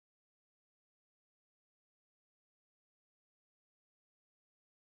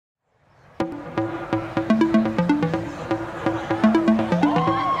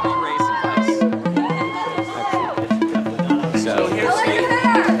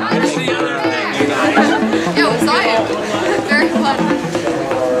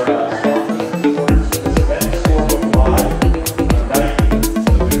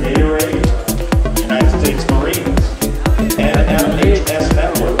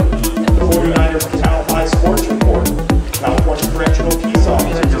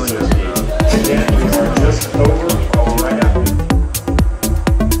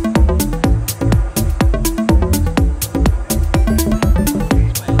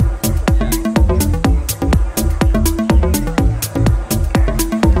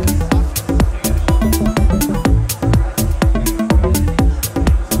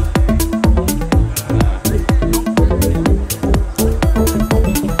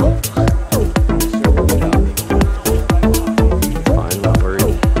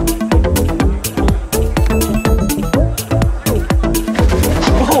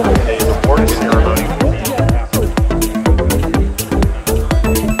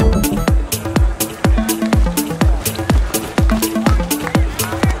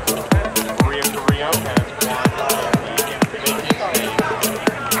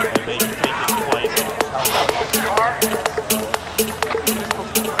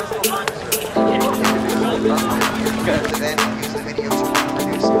To then use the video to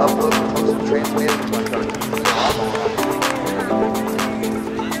produce, upload, post, and transmit it to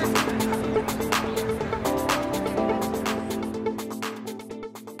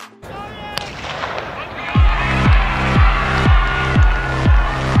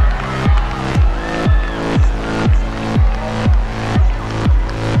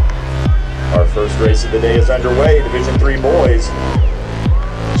Our first race of the day is underway. Division III boys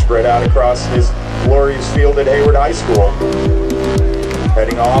spread out across this glorious field at Hayward High School.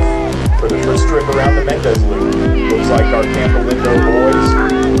 Heading off for the first trip around the Mendez Loop. Looks like our Campolindo boys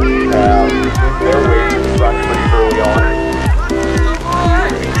have moved their way to the front pretty early on.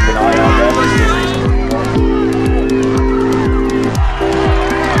 Keep an eye on them as they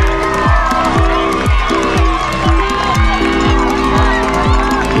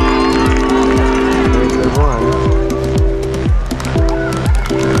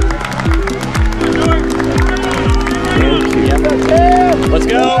Let's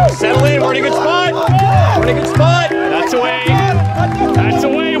go. Settle in. We're in a good spot. We're in a good spot. That's the way. That's the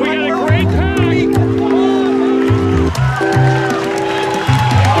way. We got a great pack.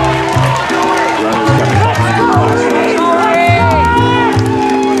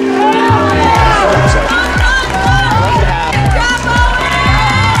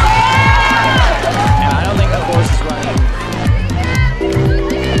 I don't think the horse is running.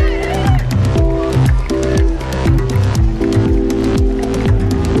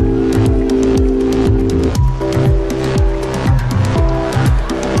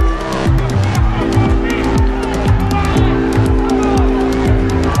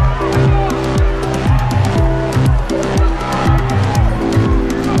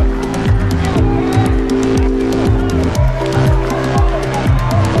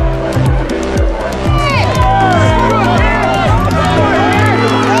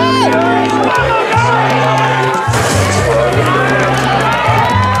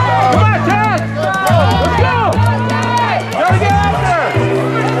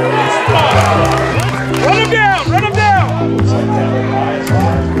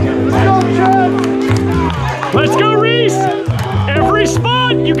 Let's go, Reese! Every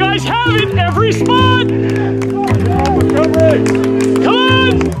spot! You guys have it! Every spot! Come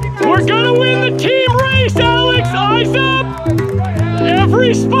on! We're gonna win the team race, Alex! Eyes up!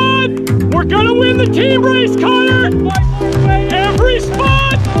 Every spot! We're gonna win the team race, Connor! Every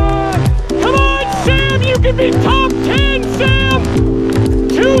spot! Come on, Sam! You can be top 10, Sam!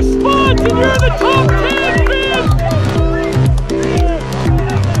 2 spots and you're the top 10, man!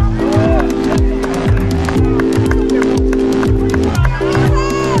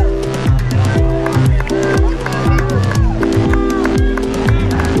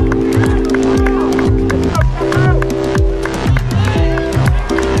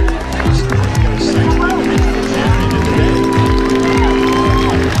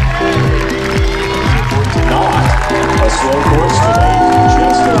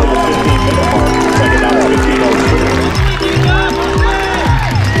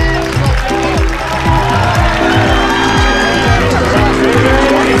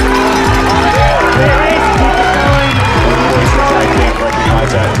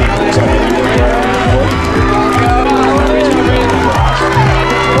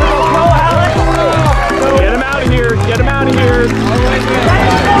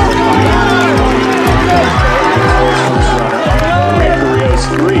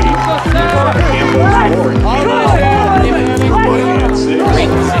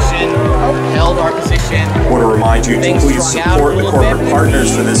 Please support the corporate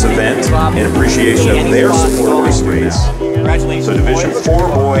partners for this event in appreciation of their support of this race. So Division IV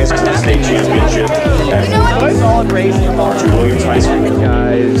boys to the state championship at Williams High School.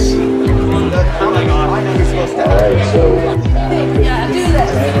 Guys. Alright, so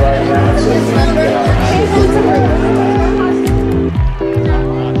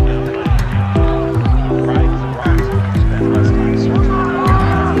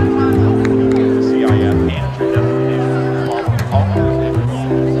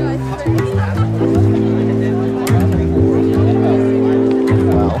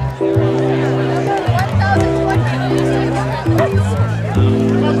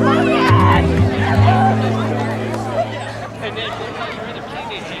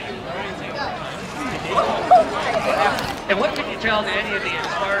And what can you tell any of the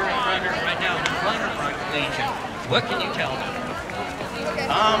aspiring runners right now in the runner front legion? What can you tell them?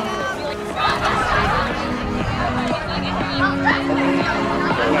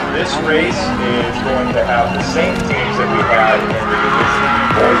 This race is going to have the same teams that we had in the Division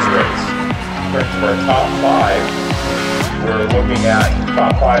boys race. For our top 5, we're looking at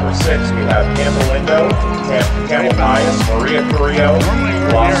top 5 or 6. We have Campolindo, Campolindo, Maria Carrillo,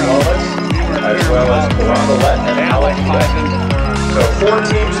 Las Lomas, as well as Campolindo and Alex. So 4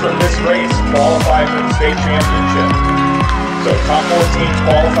 teams from this race qualify for the state championship. So top 4 teams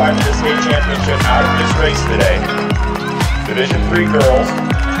qualified for the state championship out of this race today. Division 3 girls.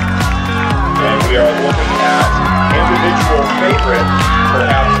 And we are looking at individual favorite,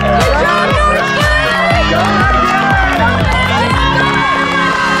 perhaps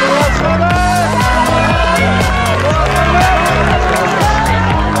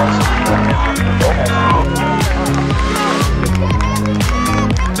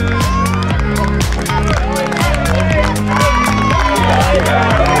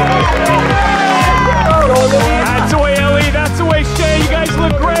That's the way, Ellie. That's the way, Shay. You guys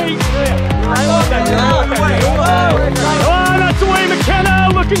look great. Oh, that's the way, McKenna.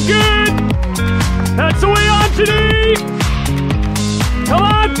 Looking good. That's the way, Anthony. Come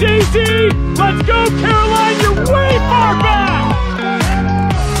on, Daisy. Let's go, Caroline. You're way far back.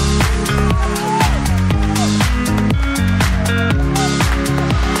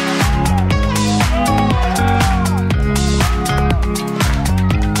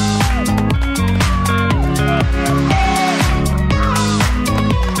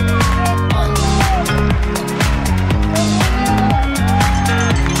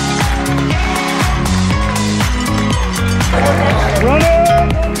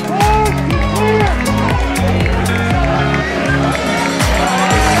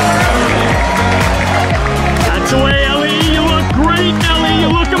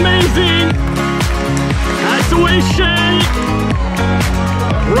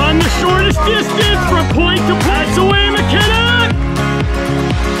 Run the shortest distance from point to point. That's the way, McKenna.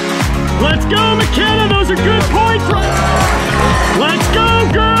 Let's go, McKenna. Those are good points. Let's go,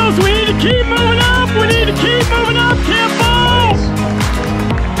 girls. We need to keep moving up. We need to keep moving up. Campo.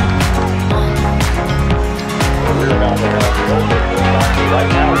 Right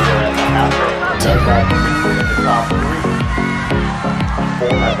now, we're at the halfway. In the top 3.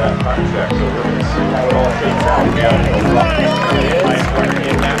 At that time check, so we're going to see how it all shakes out. We have a highest runner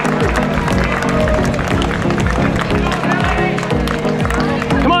in that group.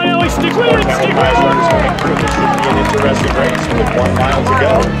 Come on, Ellie, stick with it, stick with it. Highest runners coming through. This should be an interesting race with 1 mile to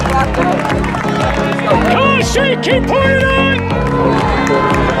go. Come on, Shay, keep pouring on.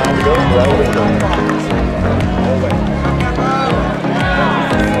 1/4 to go.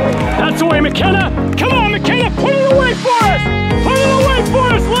 That's the way, McKenna. Come on, McKenna, put it away for us. Put it away for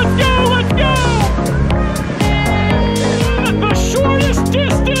us! Let's go! Let's go! The shortest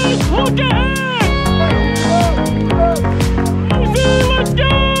distance! Look ahead! Easy! Let's go!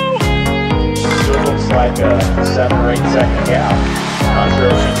 Still looks like a 7 or 8 second gap. Not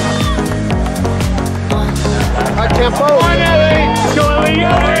sure. Hi, Campo. Come on, Ellie! Let's go, Ellie!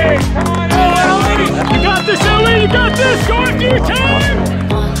 Ellie! Oh, Ellie! You got this, Ellie! You got this! Go after your time!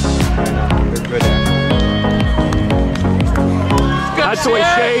 They're good at it. That's the way,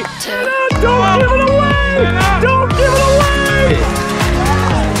 Shay. Don't give it away! Don't give it away!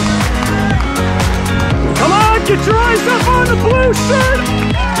 Come on, get your eyes up on the blue shirt!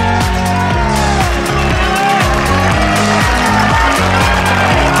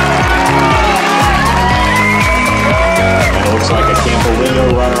 And it looks like a Campolindo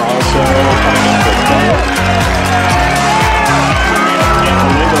runner also coming up with both.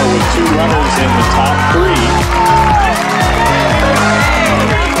 Campolindo with 2 runners in the top 3.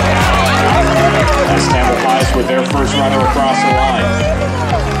 As Campolindo with their first runner across the line.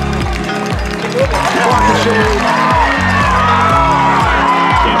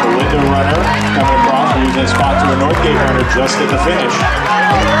 Campolindo runner coming across, losing a spot to a Northgate runner just at the finish.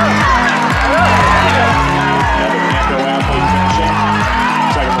 Another Campo athlete finishing.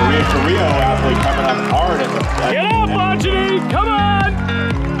 Looks like a Maria Carrillo athlete coming up hard at the play. Get up, Anthony! Come on!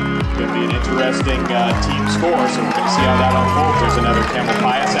 It's going to be an interesting team score, so we're going to see how that unfolds. There's another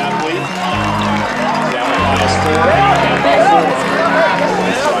Campolindo athlete.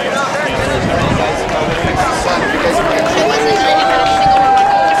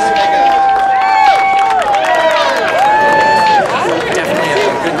 Definitely a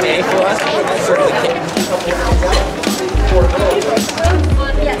good day for us. Certainly can't.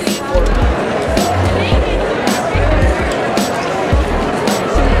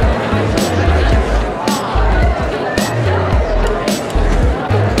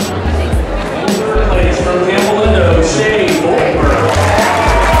 From Campolindo, Shane Goldberg.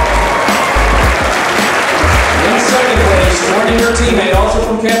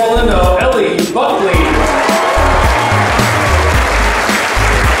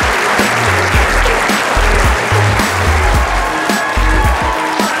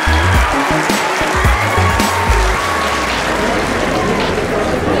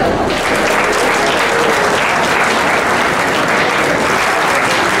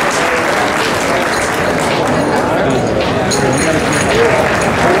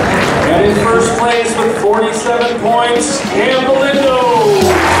 7 points, Campolindo.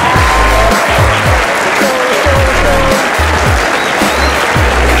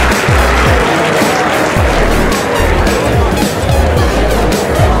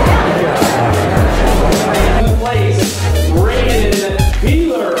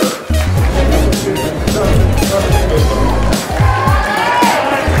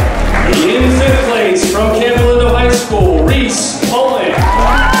 In 5th place from Campolindo High School, Poland.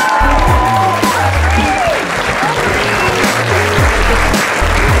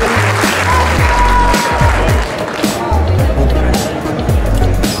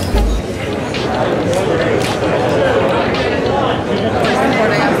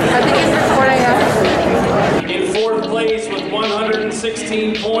 In 4th place with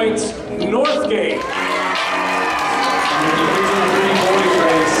 116 points, Northgate.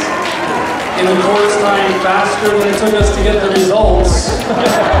 In the course time faster than it took us to get the results.